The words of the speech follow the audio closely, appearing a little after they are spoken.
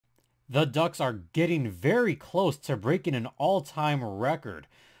The Ducks are getting very close to breaking an all-time record.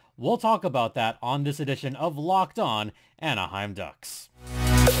 We'll talk about that on this edition of Locked On Anaheim Ducks.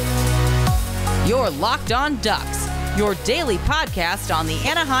 You're Locked On Ducks, your daily podcast on the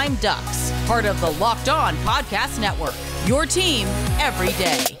Anaheim Ducks, part of the Locked On Podcast Network, your team every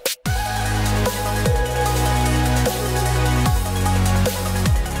day.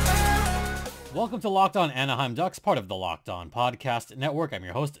 Welcome to Locked On Anaheim Ducks, part of the Locked On Podcast Network. I'm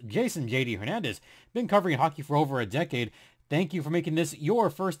your host, Jason JD Hernandez. Been covering hockey for over a decade. Thank you for making this your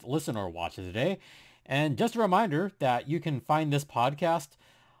first listen or watch of the day. And just a reminder that you can find this podcast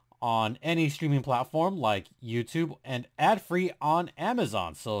on any streaming platform like YouTube and ad-free on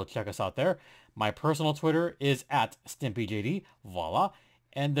Amazon. So check us out there. My personal Twitter is at StimpyJD, voila.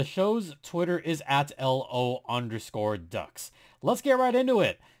 And the show's Twitter is at LO_Ducks. Let's get right into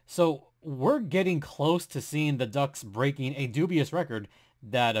it. So we're getting close to seeing the Ducks breaking a dubious record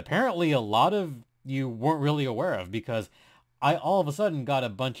that apparently a lot of you weren't really aware of, because I all of a sudden got a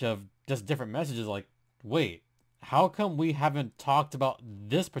bunch of just different messages like, wait, how come we haven't talked about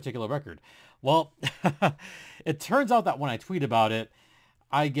this particular record? Well, it turns out that when I tweet about it,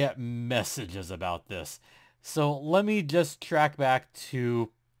 I get messages about this. So let me just track back to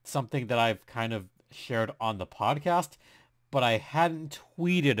something that I've kind of shared on the podcast, but I hadn't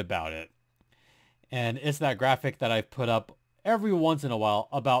tweeted about it. And it's that graphic that I've put up every once in a while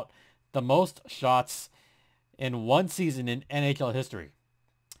about the most shots in one season in NHL history.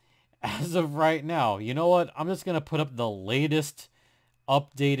 As of right now, you know what? I'm just going to put up the latest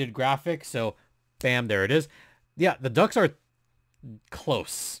updated graphic. So, bam, there it is. Yeah, the Ducks are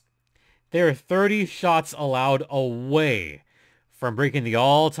close. They're 30 shots allowed away from breaking the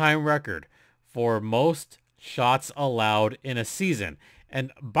all-time record for most shots allowed in a season.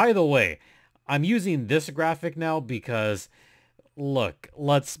 And by the way, I'm using this graphic now because, look,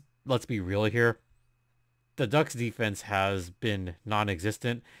 let's be real here. The Ducks defense has been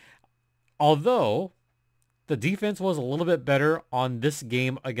non-existent. Although the defense was a little bit better on this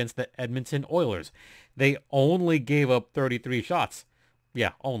game against the Edmonton Oilers. They only gave up 33 shots.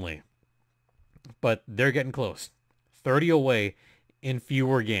 Yeah, only. But they're getting close. 30 away in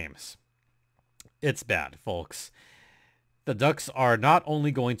fewer games. It's bad, folks. The Ducks are not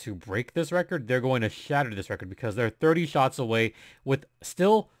only going to break this record, they're going to shatter this record because they're 30 shots away with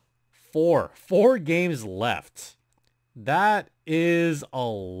still four games left. That is a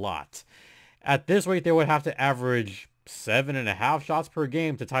lot. At this rate, they would have to average 7.5 shots per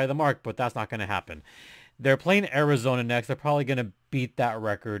game to tie the mark, but that's not going to happen. They're playing Arizona next. They're probably going to beat that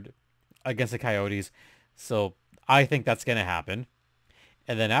record against the Coyotes. So I think that's going to happen.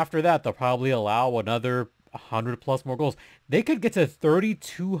 And then after that, they'll probably allow another 100 plus more goals. They could get to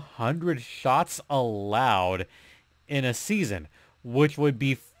 3,200 shots allowed in a season, which would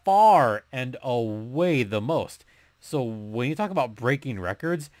be far and away the most. So when you talk about breaking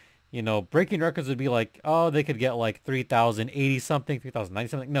records, you know, breaking records would be like, oh, they could get like 3,080 something, 3,090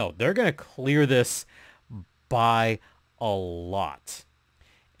 something. No, they're going to clear this by a lot.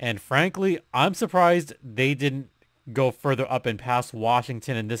 And frankly, I'm surprised they didn't go further up and pass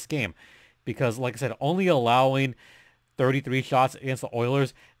Washington in this game. Because, like I said, only allowing 33 shots against the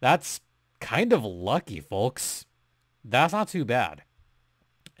Oilers, that's kind of lucky, folks. That's not too bad.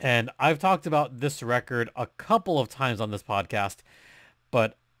 And I've talked about this record a couple of times on this podcast,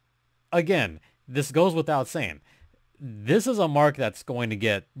 but again, this goes without saying. This is a mark that's going to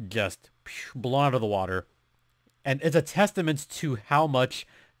get just blown out of the water, and it's a testament to how much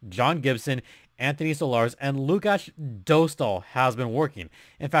John Gibson, Anthony Solars, and Lukas Dostal has been working.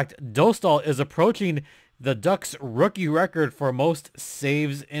 In fact, Dostal is approaching the Ducks' rookie record for most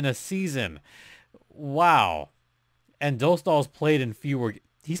saves in a season. Wow. And Dostal's played in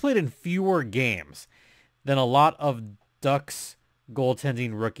fewer games than a lot of Ducks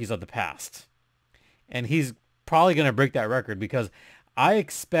goaltending rookies of the past. And he's probably going to break that record because I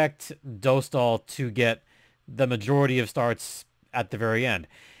expect Dostal to get the majority of starts at the very end.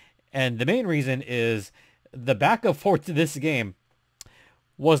 And the main reason is the backup for this game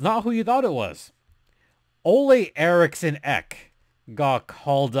was not who you thought it was. Ole Eriksson Ek got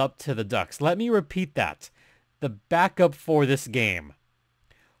called up to the Ducks. Let me repeat that. The backup for this game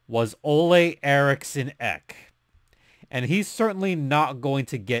was Ole Eriksson Ek. And he's certainly not going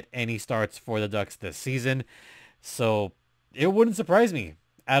to get any starts for the Ducks this season. So it wouldn't surprise me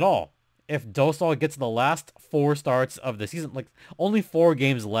at all if Dostal gets the last 4 starts of the season. Like, only 4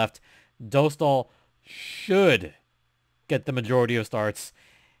 games left. Dostal should get the majority of starts.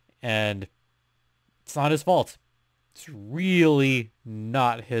 And it's not his fault. It's really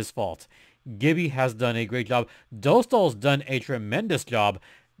not his fault. Gibby has done a great job. Dostal's done a tremendous job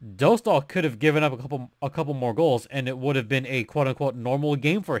Dostal could have given up a couple more goals, and it would have been a quote-unquote normal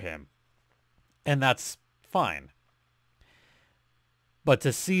game for him. And that's fine. But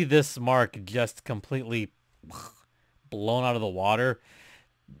to see this mark just completely blown out of the water,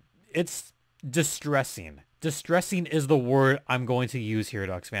 it's distressing. Distressing is the word I'm going to use here,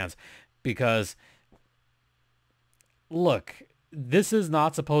 Ducks fans, because look, this is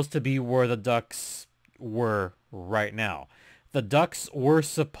not supposed to be where the Ducks were right now. The Ducks were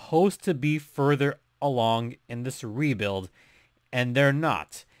supposed to be further along in this rebuild, and they're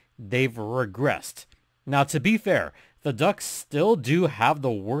not. They've regressed. Now, to be fair, the Ducks still do have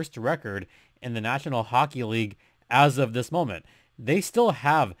the worst record in the National Hockey League as of this moment. They still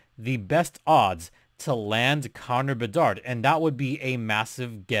have the best odds to land Connor Bedard, and that would be a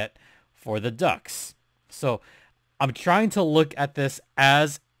massive get for the Ducks. So I'm trying to look at this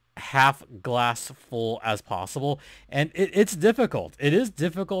as half glass full as possible, and it's difficult. It is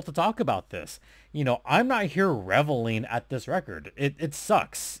difficult to talk about this. You know, I'm not here reveling at this record. It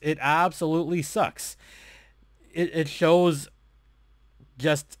sucks. It absolutely sucks. It shows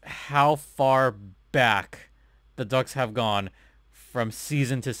just how far back the Ducks have gone from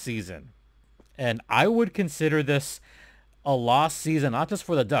season to season. And I would consider this a lost season, not just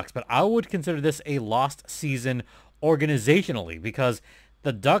for the Ducks, but I would consider this a lost season organizationally, because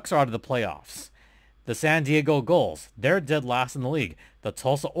the Ducks are out of the playoffs. The San Diego Gulls, they're dead last in the league. The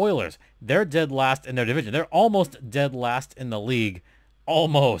Tulsa Oilers, they're dead last in their division. They're almost dead last in the league.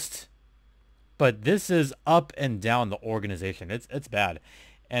 Almost. But this is up and down the organization. It's bad.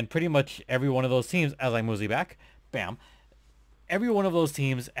 And pretty much every one of those teams, as I mosey back, bam, every one of those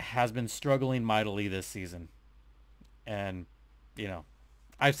teams has been struggling mightily this season. And, you know,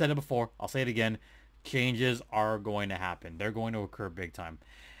 I've said it before. I'll say it again. Changes are going to happen. They're going to occur big time.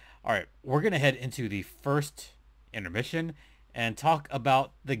 All right, we're going to head into the first intermission and talk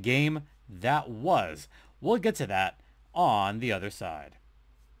about the game that was. We'll get to that on the other side.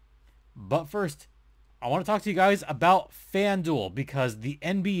 But first, I want to talk to you guys about FanDuel, because the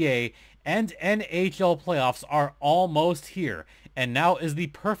NBA and NHL playoffs are almost here, and now is the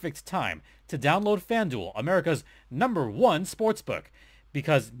perfect time to download FanDuel, America's #1 sportsbook,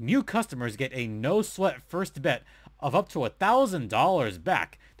 because new customers get a no-sweat first bet of up to $1,000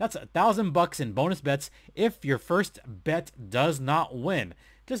 back. That's $1,000 in bonus bets if your first bet does not win.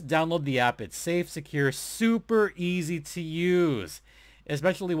 Just download the app. It's safe, secure, super easy to use,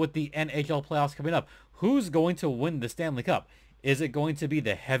 especially with the NHL playoffs coming up. Who's going to win the Stanley Cup? Is it going to be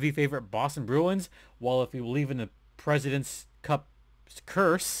the heavy favorite Boston Bruins? Well, if you believe in the President's Cup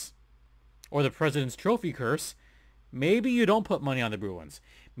curse or the President's Trophy curse, maybe you don't put money on the Bruins.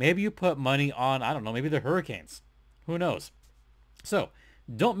 Maybe you put money on, I don't know, maybe the Hurricanes. Who knows? So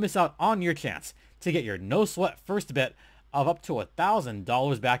don't miss out on your chance to get your no-sweat first bet of up to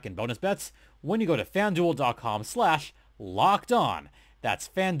 $1,000 back in bonus bets when you go to FanDuel.com/LockedOn. That's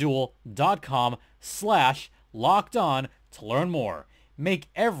FanDuel.com/LockedOn to learn more. Make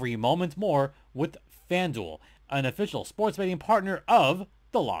every moment more with FanDuel, an official sports betting partner of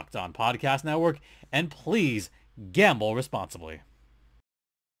the Locked On Podcast Network. And please gamble responsibly.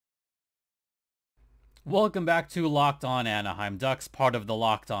 Welcome back to Locked On Anaheim Ducks, part of the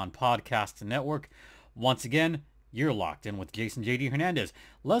Locked On Podcast Network. Once again, you're locked in with Jason JD Hernandez.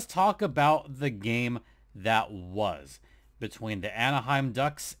 Let's talk about the game that was between the Anaheim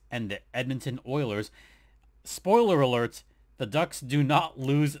Ducks and the Edmonton Oilers. Spoiler alert, the Ducks do not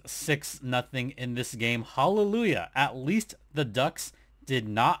lose 6-0 in this game. Hallelujah. At least the Ducks did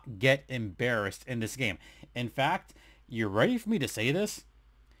not get embarrassed in this game. In fact, you ready for me to say this?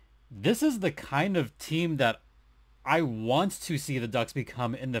 This is the kind of team that I want to see the Ducks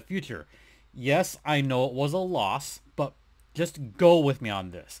become in the future. Yes, I know it was a loss, but just go with me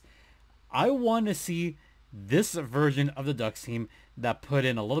on this. I want to see this version of the Ducks team that put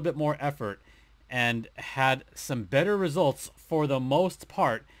in a little bit more effort and had some better results for the most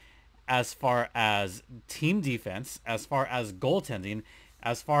part, as far as team defense, as far as goaltending,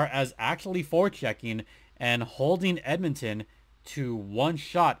 as far as actually forechecking and holding Edmonton to one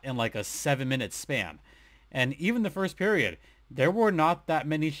shot in like a 7-minute span. And even the first period, there were not that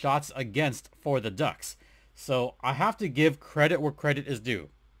many shots against for the Ducks. So I have to give credit where credit is due.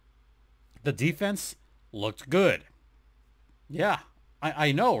 The defense looked good. Yeah,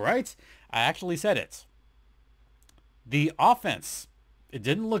 I know, right? I actually said it. The offense, it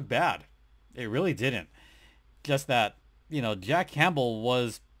didn't look bad. It really didn't. Just that, you know, Jack Campbell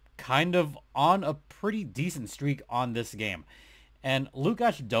was kind of on a pretty decent streak on this game. And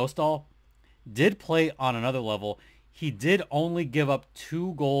Lukas Dostal did play on another level. He did only give up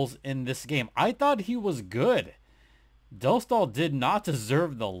 2 goals in this game. I thought he was good. Dostal did not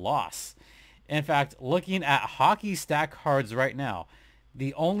deserve the loss. In fact, looking at hockey stat cards right now,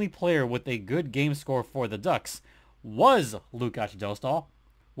 the only player with a good game score for the Ducks was Lukas Dostal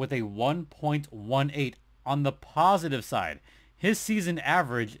with a 1.18 on the positive side. His season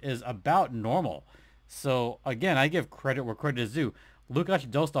average is about normal. So again, I give credit where credit is due. Lukas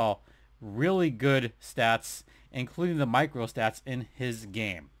Dostal, really good stats, including the micro stats in his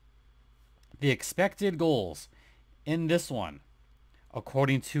game. The expected goals in this one,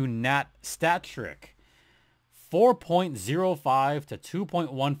 according to Nat Stat Trick, 4.05 to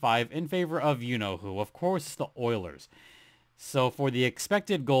 2.15 in favor of you-know-who. Of course, it's the Oilers. So for the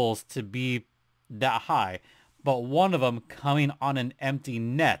expected goals to be that high, but one of them coming on an empty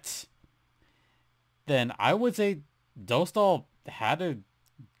net, then I would say Dostal had a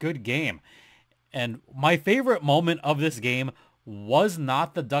good game. And my favorite moment of this game was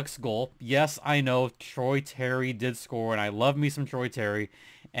not the Ducks goal. Yes, I know Troy Terry did score, and I love me some Troy Terry,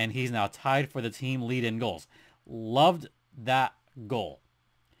 and he's now tied for the team lead in goals. Loved that goal.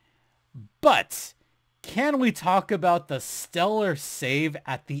 But can we talk about the stellar save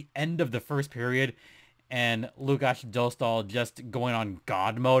at the end of the first period and Lukas Dostal just going on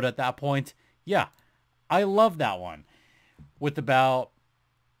God mode at that point? Yeah, I love that one. With about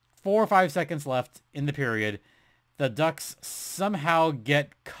 4 or 5 seconds left in the period, the Ducks somehow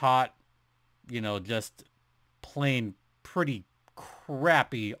get caught, just playing pretty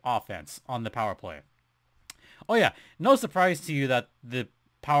crappy offense on the power play. Oh yeah, no surprise to you that the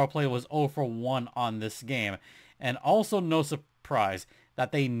power play was 0 for 1 on this game. And also no surprise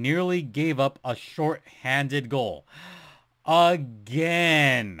that they nearly gave up a short-handed goal.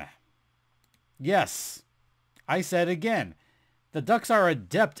 Again. Yes, I said again. The Ducks are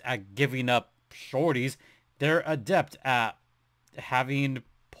adept at giving up shorties. They're adept at having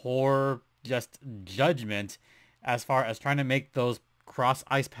poor just judgment as far as trying to make those cross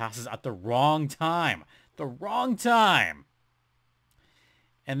ice passes at the wrong time. The wrong time.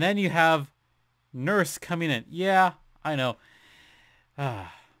 And then you have Nurse coming in. Yeah, I know.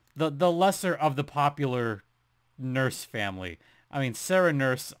 The lesser of the popular Nurse family. I mean, Sarah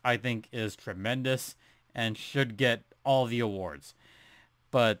Nurse, I think, is tremendous and should get all the awards.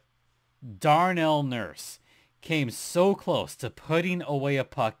 But Darnell Nurse came so close to putting away a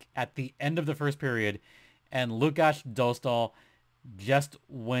puck at the end of the first period, and Lukas Dostal just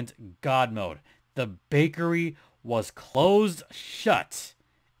went God mode. The bakery was closed shut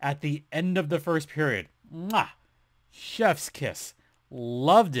at the end of the first period. Mwah! Chef's kiss.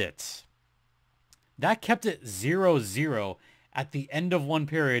 Loved it. That kept it 0-0 at the end of one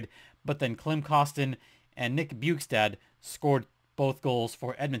period, but then Klim Kostin and Nick Bukestad scored both goals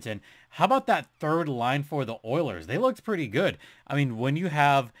for Edmonton. How about that third line for the Oilers? They looked pretty good. I mean, when you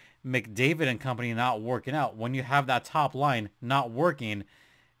have McDavid and company not working out, when you have that top line not working,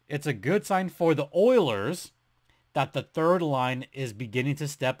 it's a good sign for the Oilers that the third line is beginning to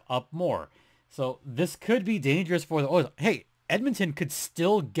step up more. So this could be dangerous for the Oilers. Hey, Edmonton could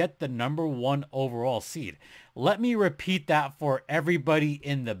still get the #1 overall seed. Let me repeat that for everybody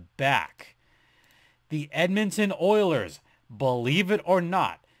in the back. The Edmonton Oilers, believe it or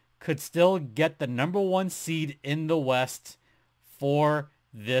not, could still get the #1 seed in the West for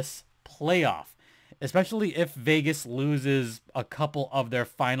this playoff. Especially if Vegas loses a couple of their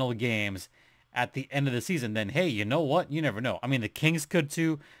final games at the end of the season. Then, hey, you know what? You never know. I mean, the Kings could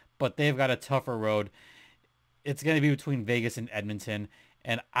too, but they've got a tougher road. It's going to be between Vegas and Edmonton.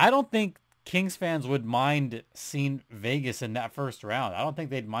 And I don't think Kings fans would mind seeing Vegas in that first round. I don't think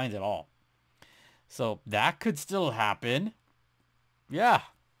they'd mind at all. So that could still happen. Yeah.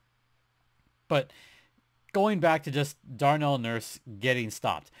 But going back to just Darnell Nurse getting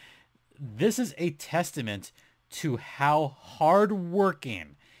stopped. This is a testament to how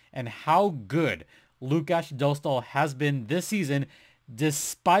hardworking and how good Lukas Dostal has been this season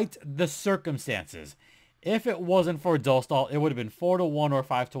despite the circumstances. If it wasn't for Dostal, it would have been 4-1 or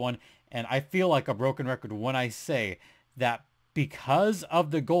 5-1. And I feel like a broken record when I say that because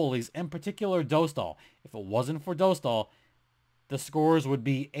of the goalies, in particular Dostal, if it wasn't for Dostal, the scores would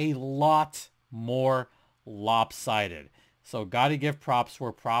be a lot more lopsided. So got to give props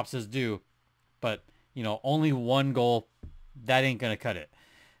where props is due. But, only one goal, that ain't going to cut it.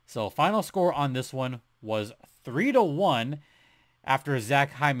 So final score on this one was 3-1 after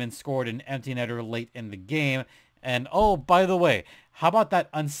Zach Hyman scored an empty netter late in the game. And, oh, by the way, how about that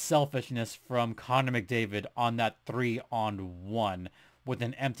unselfishness from Connor McDavid on that 3-on-1 with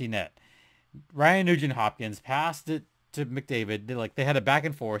an empty net? Ryan Nugent-Hopkins passed it to McDavid. They had a back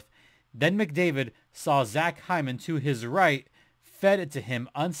and forth. Then McDavid saw Zach Hyman to his right, fed it to him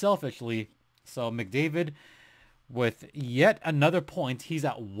unselfishly. So McDavid with yet another point. He's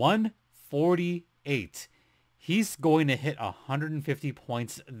at 148. He's going to hit 150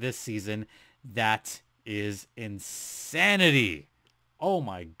 points this season. That is insanity. Oh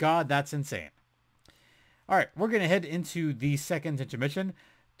my God, that's insane. All right, we're going to head into the second intermission,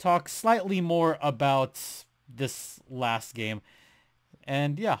 talk slightly more about this last game.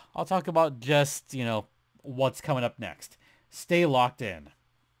 And yeah, I'll talk about just, what's coming up next. Stay locked in.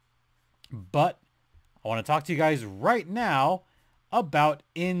 But I want to talk to you guys right now about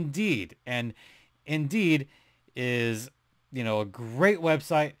Indeed. And Indeed is, a great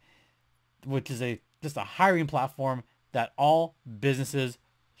website, which is just a hiring platform that all businesses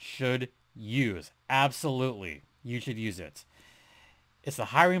should use. Absolutely. You should use it. It's a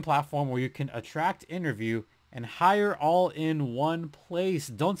hiring platform where you can attract, interview, and hire all in one place.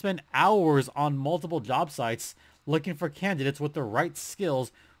 Don't spend hours on multiple job sites looking for candidates with the right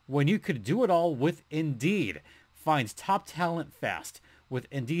skills when you could do it all with Indeed. Find top talent fast with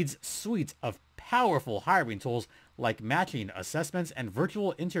Indeed's suite of powerful hiring tools like matching, assessments, and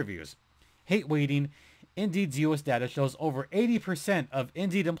virtual interviews. Hate waiting. Indeed's US data shows over 80% of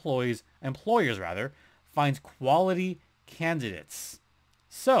Indeed employers finds quality candidates.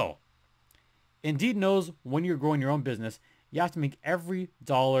 So, Indeed knows when you're growing your own business, you have to make every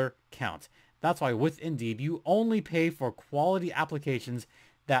dollar count. That's why with Indeed, you only pay for quality applications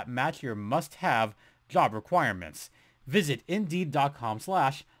that match your must-have job requirements. Visit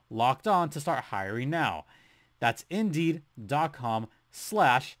Indeed.com/lockedon to start hiring now. That's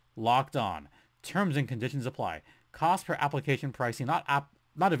Indeed.com/lockedon. Terms and conditions apply. Cost per application pricing not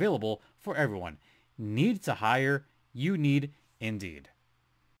available for everyone. Need to hire? You need Indeed.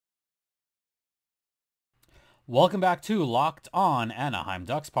 Welcome back to Locked On Anaheim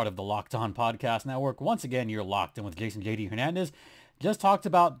Ducks, part of the Locked On Podcast Network. Once again, you're locked in with Jason JD Hernandez. Just talked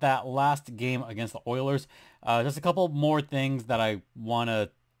about that last game against the Oilers. Just a couple more things that I want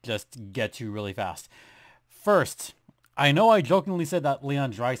to just get to really fast. First, I know I jokingly said that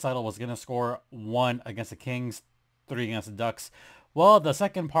Leon Draisaitl was going to score 1 against the Kings, 3 against the Ducks. Well, the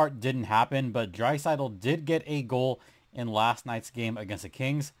second part didn't happen, but Draisaitl did get a goal in last night's game against the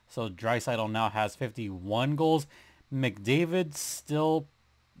Kings. So Draisaitl now has 51 goals. McDavid still,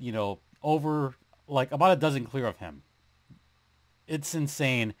 over about a dozen clear of him. It's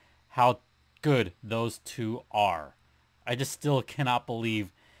insane how good those two are. I just still cannot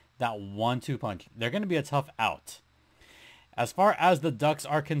believe that 1-2 punch. They're going to be a tough out. As far as the Ducks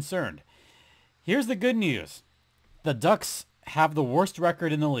are concerned, here's the good news. The Ducks have the worst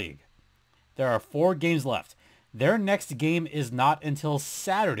record in the league. There are 4 games left. Their next game is not until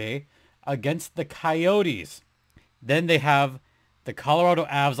Saturday against the Coyotes. Then they have the Colorado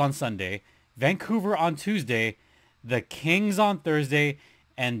Avs on Sunday, Vancouver on Tuesday, the Kings on Thursday,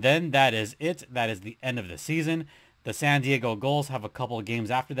 and then that is it. That is the end of the season. The San Diego Gulls have a couple of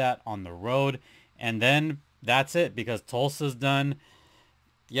games after that on the road, and then that's it because Tulsa's done.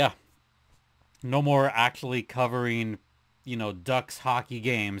 Yeah. No more actually covering, Ducks hockey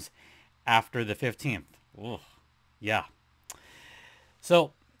games after the 15th. Ugh. Yeah.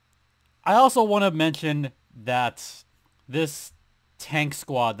 So I also want to mention that this tank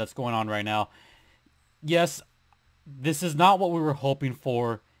squad that's going on right now, yes, this is not what we were hoping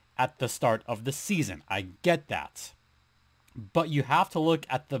for at the start of the season. I get that. But you have to look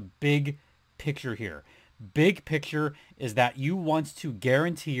at the big picture here. Big picture is that you want to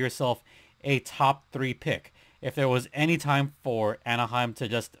guarantee yourself a top 3 pick. If there was any time for Anaheim to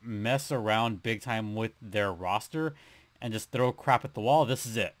just mess around big time with their roster and just throw crap at the wall, this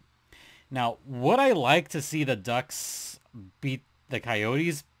is it. Now, would I like to see the Ducks beat the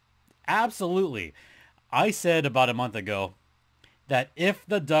Coyotes? Absolutely. I said about a month ago that if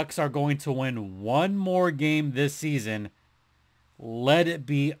the Ducks are going to win one more game this season, let it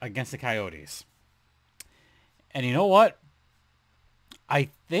be against the Coyotes. And you know what? I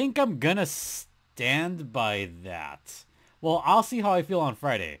think I'm going to stand by that. Well, I'll see how I feel on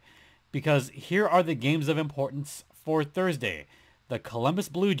Friday, because here are the games of importance for Thursday. The Columbus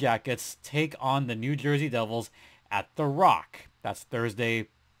Blue Jackets take on the New Jersey Devils at the Rock. That's Thursday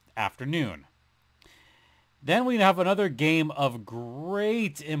afternoon. Then we have another game of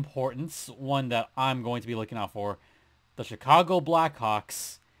great importance, one that I'm going to be looking out for. The Chicago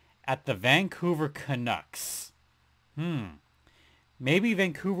Blackhawks at the Vancouver Canucks. Maybe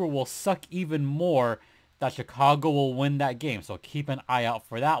Vancouver will suck even more that Chicago will win that game, so keep an eye out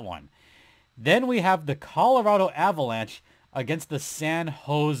for that one. Then we have the Colorado Avalanche against the San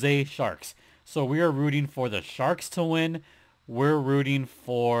Jose Sharks. So we are rooting for the Sharks to win. We're rooting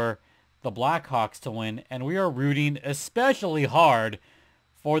for the Blackhawks to win. And we are rooting especially hard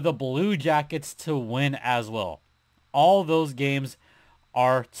for the Blue Jackets to win as well. All those games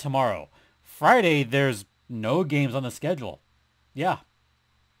are tomorrow. Friday, there's no games on the schedule. Yeah.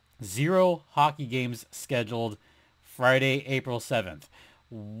 0 hockey games scheduled Friday, April 7th.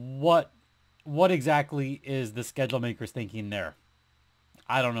 What exactly is the schedule makers thinking there?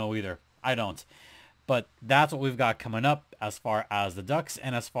 I don't know either. I don't. But that's what we've got coming up as far as the Ducks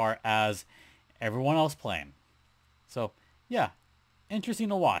and as far as everyone else playing. So, yeah, interesting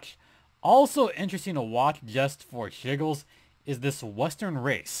to watch. Also interesting to watch just for shiggles is this Western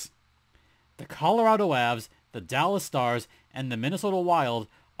race. The Colorado Avs, the Dallas Stars, and the Minnesota Wild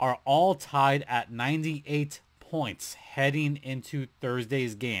are all tied at 98 points heading into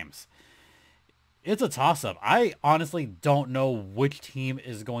Thursday's games. It's a toss-up. I honestly don't know which team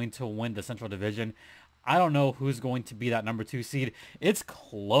is going to win the Central Division. I don't know who's going to be that number 2 seed. It's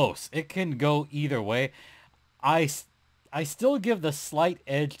close. It can go either way. I still give the slight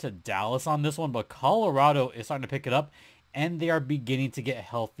edge to Dallas on this one, but Colorado is starting to pick it up, and they are beginning to get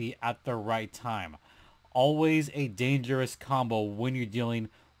healthy at the right time. Always a dangerous combo when you're dealing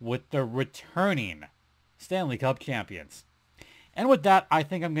with the returning Stanley Cup champions. And with that, I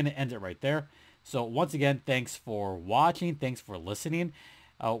think I'm going to end it right there. So once again, thanks for watching. Thanks for listening.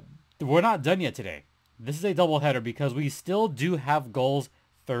 We're not done yet today. This is a doubleheader because we still do have Goals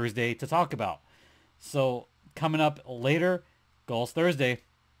Thursday to talk about. So coming up later, Goals Thursday.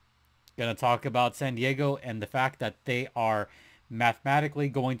 Going to talk about San Diego and the fact that they are mathematically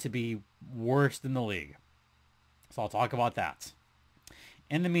going to be worst in the league. So I'll talk about that.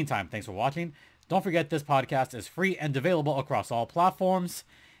 In the meantime, thanks for watching. Don't forget this podcast is free and available across all platforms.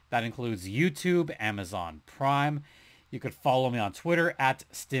 That includes YouTube, Amazon Prime. You could follow me on Twitter at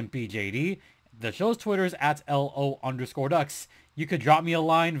StimpyJD. The show's Twitter is at LO_Ducks. You could drop me a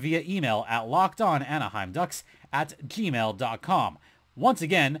line via email at lockedonanaheimducks@gmail.com. Once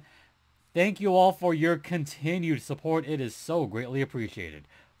again, thank you all for your continued support. It is so greatly appreciated.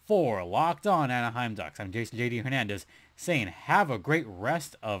 For Locked On Anaheim Ducks, I'm Jason J.D. Hernandez saying have a great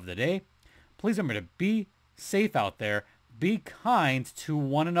rest of the day. Please remember to be safe out there. Be kind to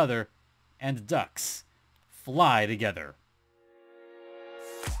one another, and Ducks fly together.